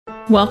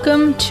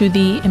Welcome to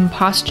the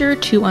Imposter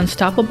to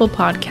Unstoppable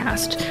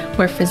podcast,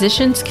 where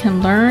physicians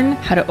can learn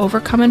how to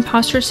overcome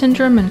imposter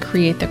syndrome and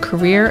create the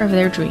career of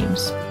their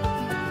dreams.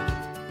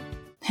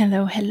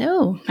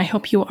 Hello. I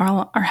hope you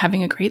all are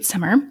having a great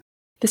summer.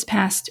 This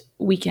past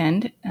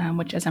weekend,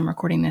 which as I'm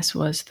recording this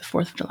was the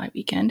 4th of July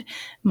weekend,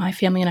 my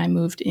family and I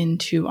moved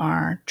into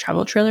our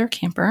travel trailer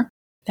camper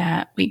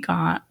that we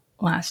got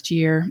last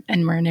year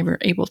and were never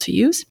able to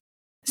use.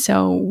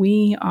 So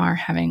we are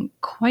having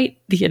quite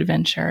the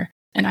adventure.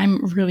 And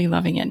I'm really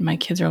loving it. My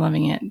kids are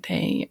loving it.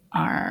 They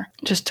are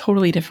just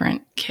totally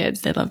different kids.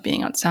 They love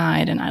being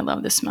outside, and I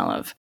love the smell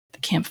of the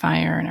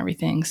campfire and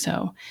everything.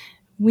 So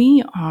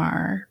we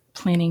are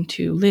planning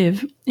to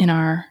live in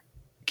our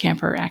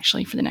camper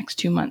actually for the next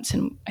 2 months.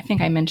 And I think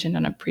I mentioned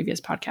on a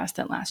previous podcast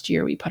that last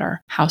year we put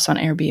our house on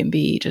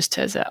Airbnb just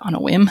on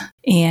a whim.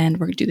 And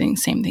we're doing the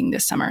same thing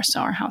this summer. So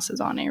our house is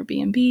on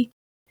Airbnb,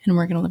 and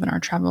we're going to live in our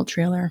travel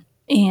trailer.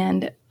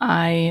 And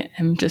I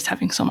am just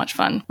having so much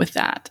fun with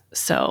that.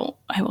 So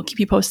I will keep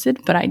you posted,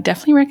 but I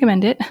definitely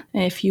recommend it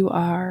if you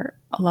are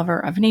a lover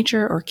of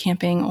nature or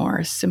camping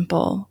or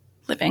simple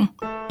living.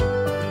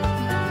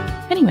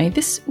 Anyway,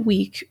 this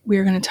week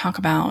we're going to talk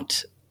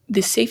about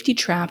the safety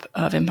trap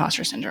of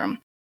imposter syndrome.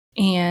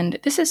 And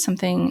this is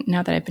something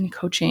now that I've been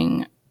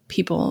coaching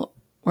people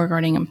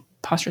regarding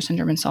imposter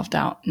syndrome and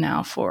self-doubt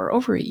now for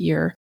over a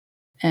year,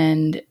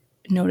 and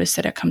notice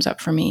that it comes up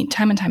for me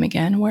time and time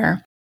again,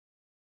 where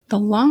the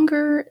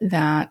longer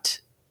that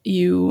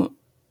you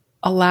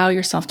allow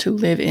yourself to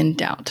live in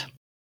doubt,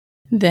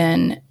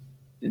 then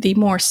the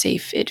more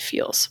safe it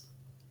feels.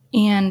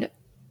 And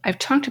I've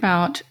talked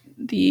about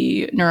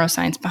the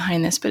neuroscience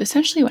behind this, but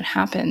essentially what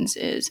happens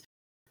is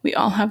we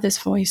all have this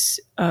voice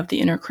of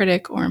the inner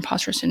critic or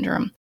imposter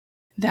syndrome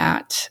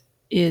that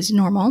is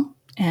normal.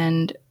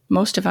 And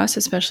most of us,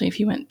 especially if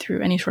you went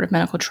through any sort of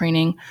medical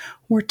training,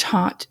 were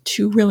taught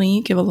to really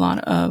give a lot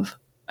of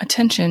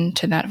attention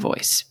to that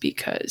voice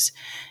because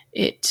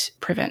it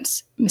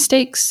prevents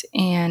mistakes.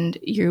 And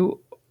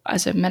you,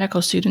 as a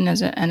medical student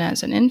and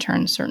as an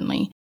intern,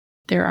 certainly,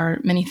 there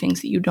are many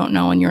things that you don't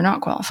know and you're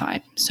not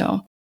qualified.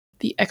 So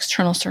the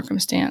external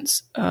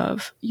circumstance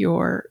of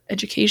your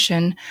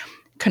education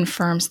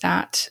confirms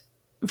that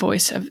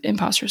voice of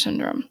imposter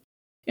syndrome.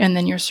 And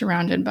then you're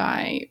surrounded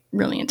by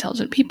really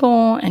intelligent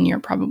people, and you're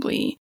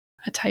probably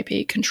a type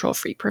A control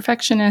freak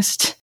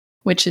perfectionist,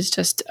 which is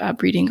just a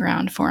breeding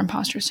ground for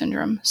imposter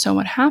syndrome. So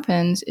what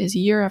happens is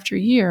year after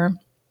year,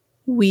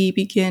 we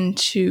begin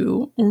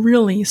to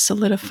really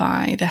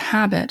solidify the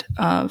habit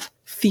of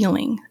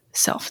feeling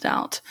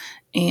self-doubt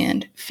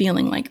and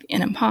feeling like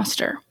an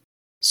imposter.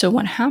 So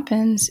what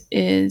happens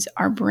is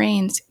our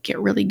brains get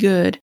really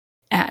good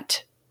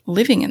at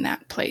living in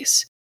that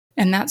place.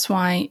 And that's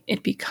why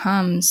it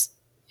becomes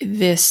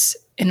this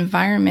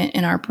environment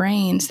in our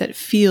brains that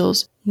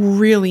feels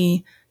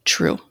really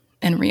true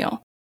and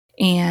real.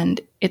 And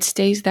it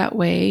stays that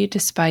way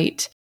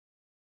despite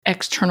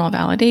external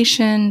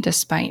validation,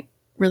 despite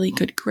really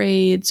good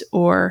grades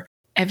or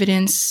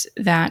evidence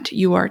that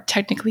you are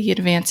technically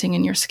advancing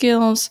in your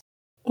skills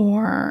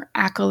or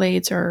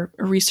accolades or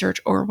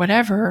research or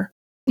whatever.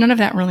 None of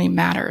that really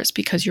matters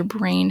because your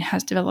brain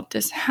has developed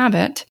this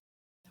habit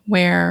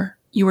where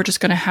you are just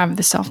going to have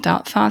the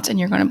self-doubt thoughts and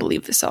you're going to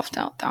believe the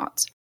self-doubt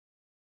thoughts.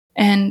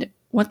 And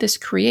what this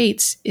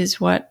creates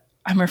is what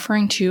I'm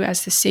referring to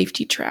as the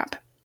safety trap.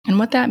 And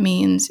what that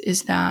means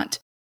is that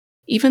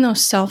even though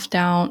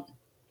self-doubt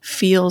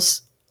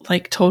feels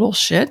like total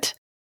shit,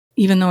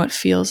 even though it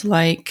feels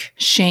like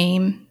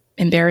shame,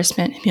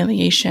 embarrassment,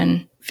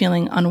 humiliation,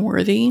 feeling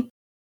unworthy,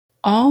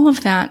 all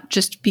of that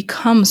just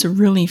becomes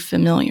really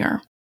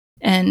familiar.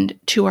 And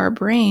to our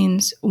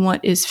brains,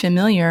 what is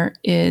familiar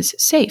is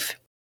safe.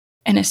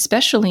 And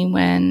especially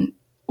when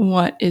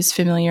what is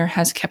familiar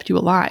has kept you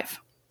alive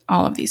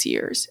all of these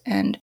years.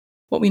 And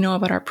what we know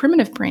about our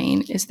primitive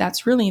brain is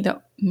that's really the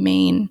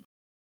main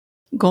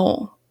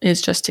goal,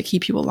 is just to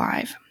keep you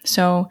alive.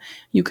 So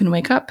you can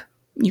wake up,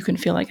 you can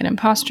feel like an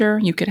imposter,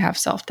 you could have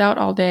self-doubt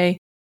all day,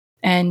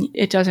 and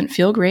it doesn't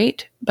feel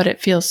great, but it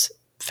feels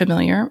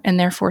familiar and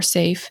therefore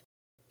safe,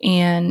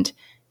 and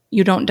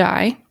you don't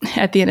die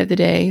at the end of the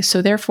day.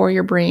 So therefore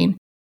your brain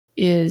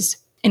is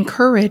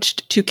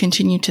encouraged to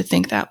continue to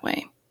think that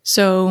way.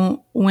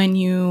 So when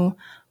you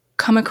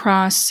come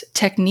across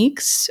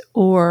techniques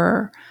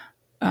or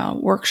a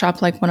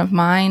workshop like one of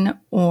mine,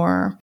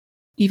 or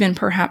even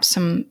perhaps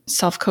some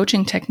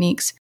self-coaching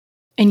techniques,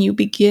 and you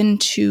begin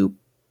to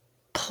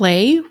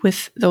play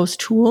with those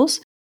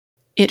tools,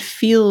 it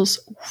feels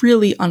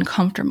really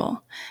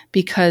uncomfortable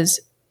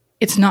because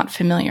it's not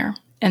familiar.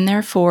 And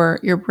therefore,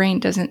 your brain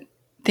doesn't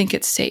think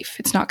it's safe.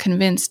 It's not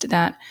convinced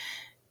that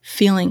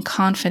feeling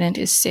confident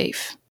is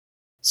safe.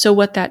 So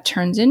what that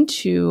turns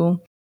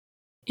into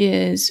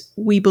is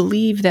we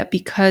believe that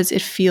because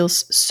it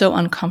feels so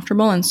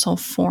uncomfortable and so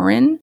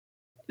foreign,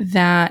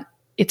 that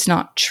it's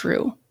not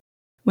true.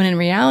 When in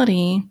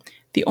reality,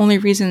 the only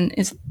reason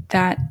is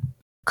that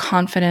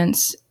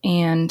confidence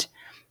and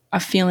a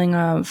feeling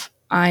of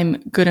I'm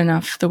good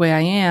enough the way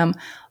I am,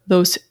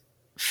 those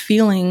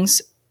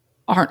feelings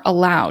aren't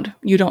allowed.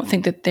 You don't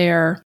think that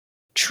they're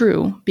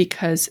true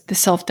because the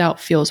self-doubt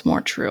feels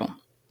more true.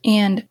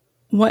 And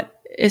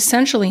what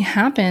essentially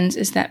happens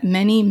is that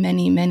many,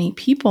 many, many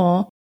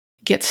people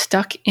get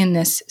stuck in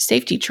this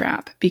safety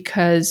trap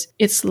because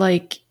it's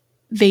like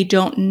they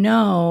don't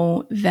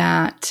know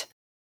that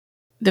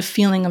the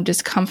feeling of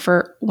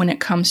discomfort when it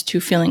comes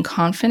to feeling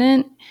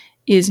confident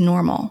is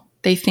normal.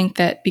 They think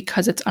that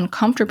because it's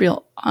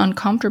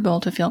uncomfortable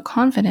to feel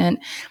confident,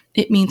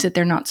 it means that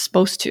they're not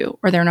supposed to,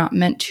 or they're not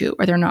meant to,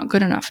 or they're not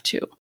good enough to.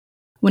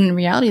 When in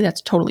reality,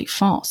 that's totally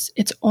false.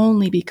 It's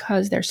only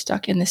because they're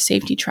stuck in the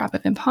safety trap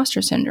of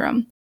imposter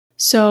syndrome.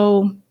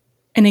 So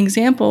an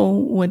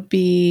example would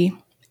be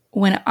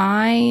when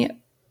I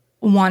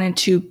wanted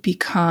to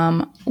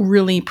become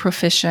really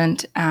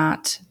proficient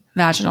at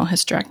vaginal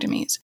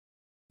hysterectomies.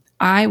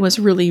 I was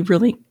really,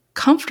 really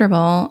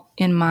comfortable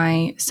in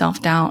my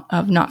self-doubt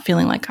of not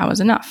feeling like I was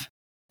enough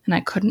and I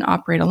couldn't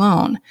operate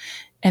alone.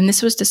 And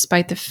this was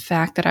despite the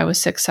fact that I was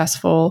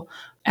successful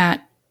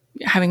at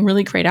having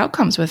really great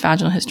outcomes with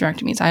vaginal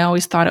hysterectomies. I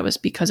always thought it was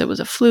because it was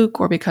a fluke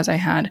or because I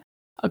had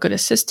a good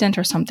assistant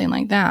or something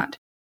like that.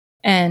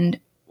 And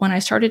when I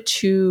started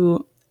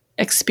to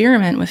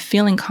experiment with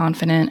feeling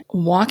confident,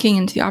 walking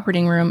into the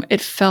operating room,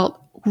 it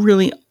felt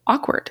really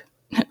awkward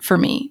for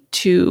me.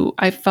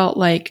 I felt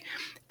like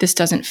this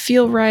doesn't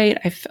feel right.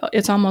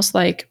 It's almost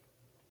like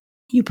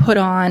you put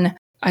on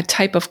a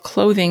type of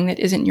clothing that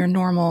isn't your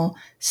normal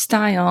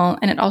style,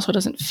 and it also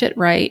doesn't fit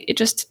right. It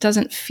just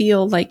doesn't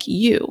feel like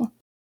you.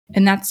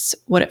 And that's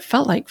what it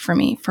felt like for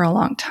me for a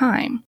long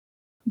time.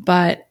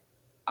 But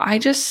I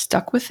just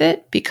stuck with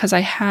it because I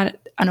had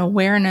an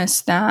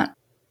awareness that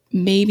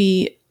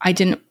maybe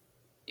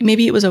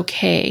it was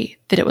okay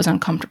that it was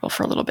uncomfortable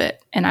for a little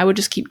bit. And I would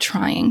just keep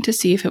trying to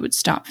see if it would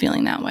stop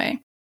feeling that way.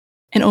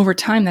 And over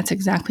time, that's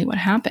exactly what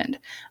happened.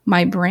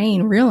 My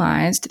brain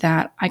realized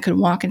that I could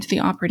walk into the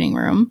operating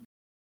room,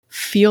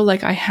 feel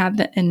like I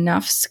had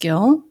enough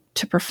skill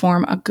to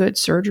perform a good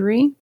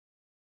surgery,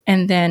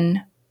 and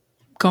then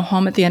go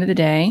home at the end of the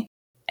day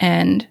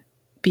and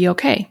be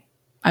okay.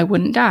 I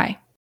wouldn't die.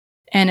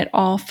 And it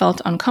all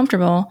felt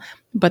uncomfortable,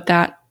 but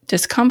that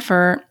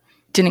discomfort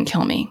didn't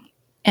kill me.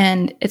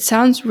 And it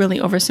sounds really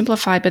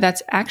oversimplified, but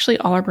that's actually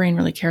all our brain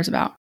really cares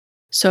about.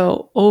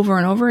 So over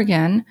and over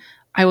again,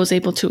 I was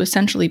able to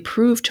essentially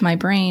prove to my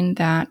brain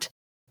that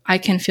I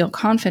can feel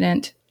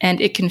confident and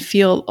it can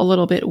feel a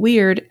little bit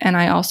weird and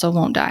I also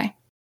won't die.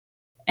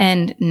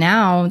 And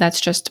now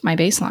that's just my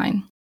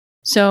baseline.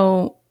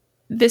 So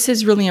this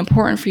is really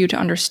important for you to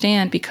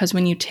understand because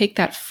when you take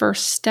that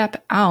first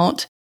step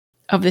out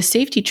of the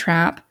safety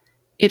trap,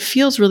 it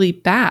feels really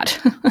bad.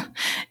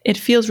 It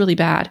feels really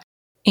bad.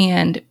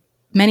 And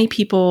many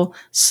people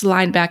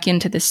slide back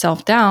into the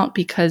self-doubt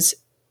because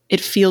it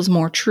feels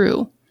more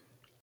true,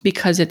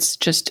 because it's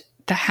just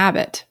the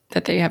habit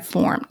that they have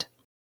formed.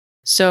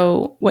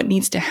 So what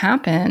needs to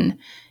happen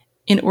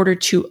in order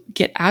to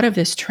get out of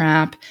this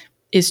trap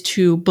is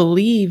to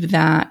believe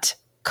that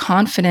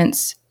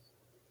confidence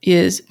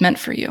is meant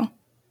for you.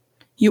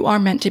 You are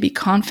meant to be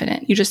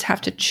confident. You just have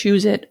to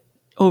choose it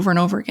over and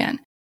over again.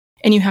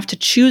 And you have to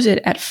choose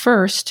it at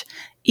first,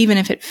 even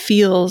if it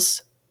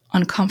feels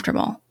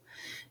uncomfortable.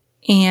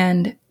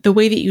 And the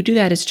way that you do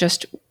that is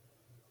just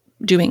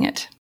doing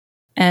it.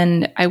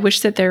 And I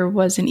wish that there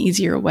was an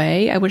easier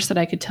way. I wish that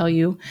I could tell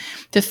you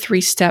the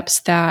 3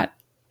 steps that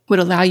would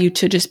allow you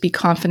to just be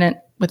confident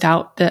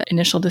without the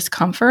initial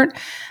discomfort.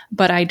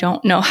 But I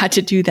don't know how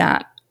to do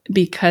that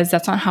because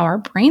that's not how our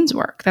brains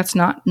work. That's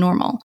not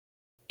normal.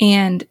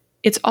 And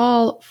it's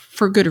all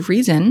for good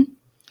reason.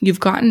 You've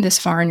gotten this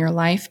far in your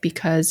life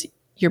because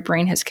your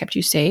brain has kept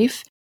you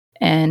safe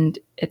and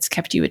it's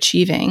kept you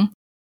achieving.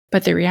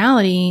 But the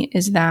reality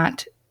is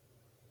that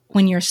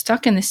when you're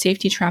stuck in the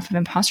safety trap of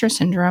imposter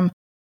syndrome,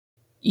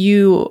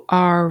 you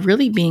are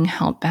really being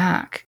held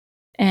back.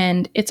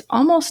 And it's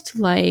almost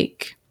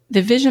like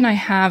the vision I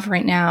have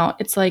right now,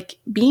 it's like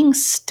being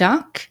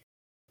stuck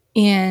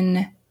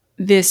in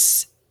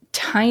this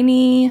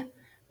tiny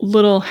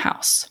little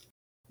house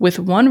with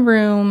one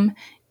room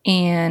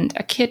and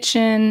a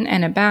kitchen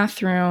and a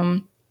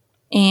bathroom.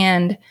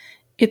 And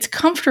it's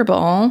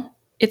comfortable.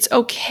 It's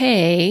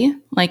okay.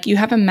 Like you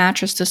have a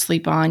mattress to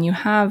sleep on, you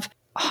have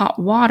hot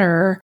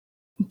water,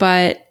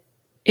 but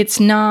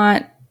it's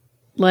not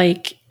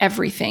like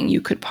everything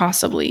you could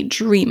possibly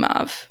dream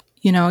of.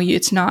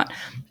 It's not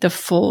the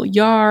full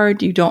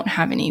yard. You don't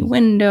have any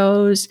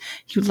windows.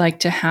 You'd like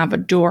to have a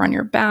door on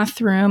your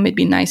bathroom. It'd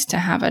be nice to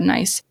have a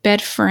nice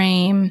bed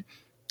frame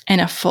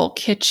and a full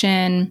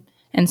kitchen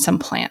and some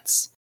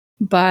plants.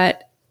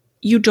 But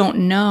you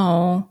don't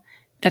know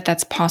that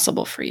that's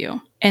possible for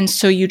you. And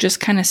so you just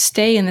kind of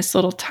stay in this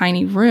little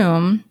tiny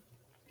room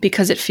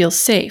because it feels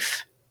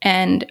safe.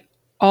 And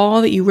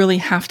all that you really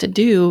have to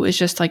do is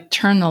just like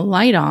turn the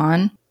light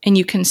on and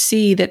you can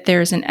see that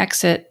there's an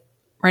exit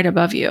right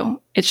above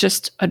you. It's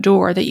just a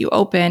door that you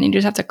open and you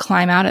just have to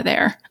climb out of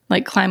there,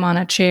 like climb on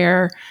a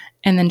chair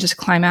and then just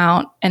climb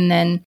out. And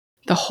then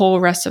the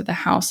whole rest of the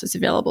house is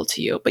available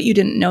to you. But you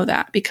didn't know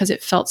that because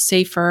it felt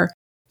safer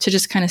to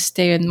just kind of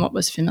stay in what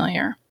was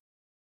familiar.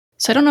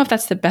 So I don't know if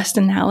that's the best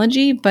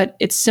analogy, but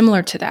it's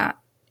similar to that.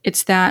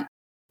 It's that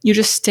you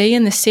just stay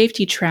in the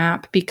safety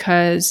trap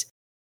because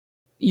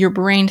your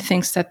brain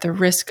thinks that the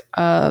risk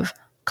of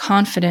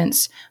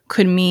confidence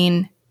could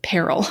mean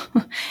peril,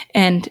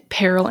 and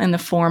peril in the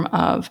form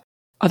of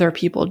other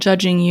people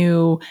judging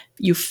you,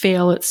 you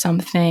fail at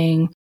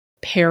something,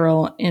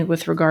 peril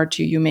with regard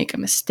to you make a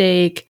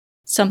mistake,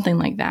 something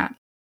like that.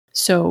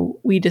 So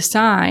we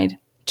decide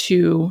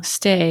to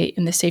stay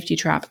in the safety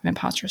trap of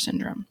imposter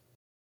syndrome.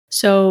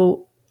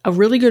 So a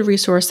really good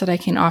resource that I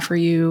can offer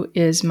you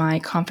is my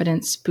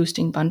confidence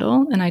boosting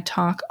bundle. And I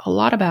talk a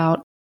lot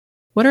about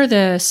what are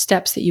the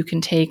steps that you can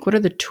take, what are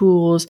the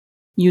tools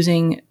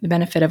using the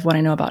benefit of what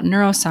I know about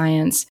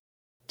neuroscience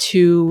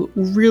to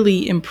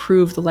really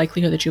improve the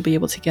likelihood that you'll be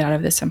able to get out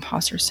of this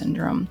imposter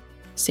syndrome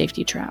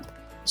safety trap.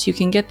 So you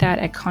can get that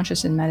at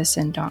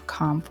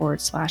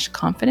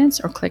consciousinmedicine.com/confidence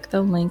or click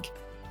the link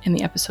in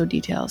the episode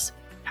details.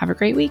 Have a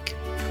great week.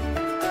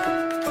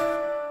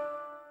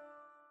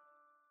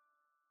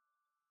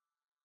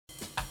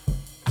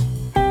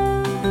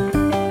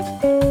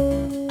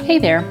 Hey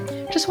there.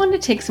 Just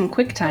wanted to take some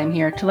quick time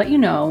here to let you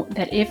know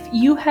that if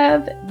you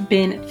have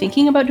been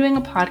thinking about doing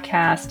a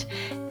podcast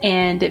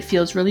and it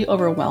feels really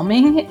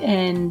overwhelming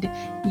and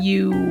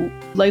you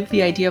like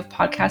the idea of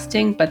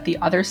podcasting, but the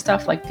other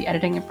stuff like the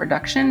editing and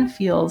production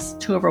feels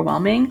too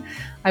overwhelming,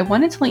 I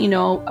wanted to let you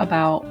know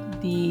about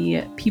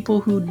the people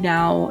who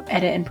now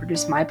edit and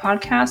produce my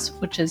podcast,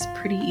 which is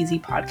Pretty Easy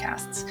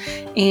Podcasts.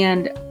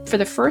 And for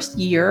the first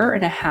year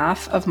and a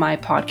half of my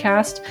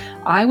podcast,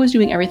 I was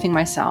doing everything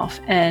myself.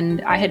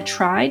 And I had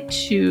tried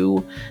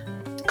to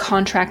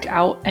contract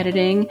out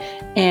editing,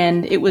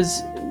 and it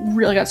was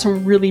really got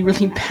some really,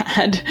 really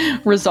bad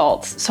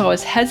results. So I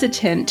was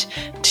hesitant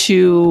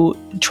to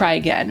try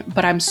again,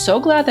 but I'm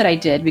so glad that I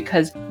did,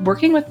 because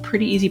working with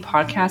Pretty Easy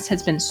Podcasts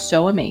has been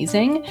so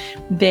amazing.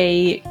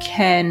 They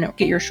can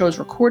get your shows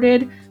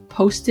recorded,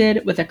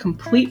 posted with a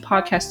complete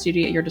podcast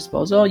studio at your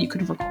disposal. You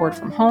can record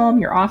from home,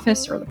 your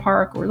office, or the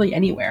park, or really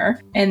anywhere.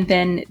 And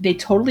then they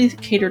totally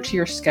cater to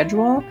your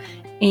schedule,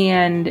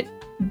 and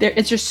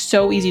it's just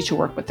so easy to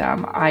work with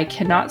them. I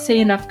cannot say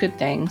enough good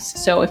things.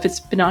 So if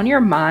it's been on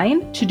your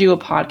mind to do a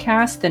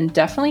podcast, then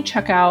definitely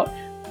check out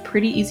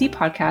Pretty Easy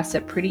Podcasts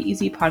at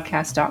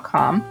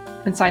prettyeasypodcast.com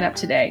and sign up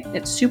today.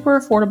 It's super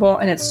affordable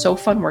and it's so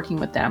fun working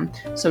with them.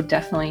 So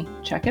definitely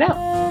check it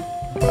out.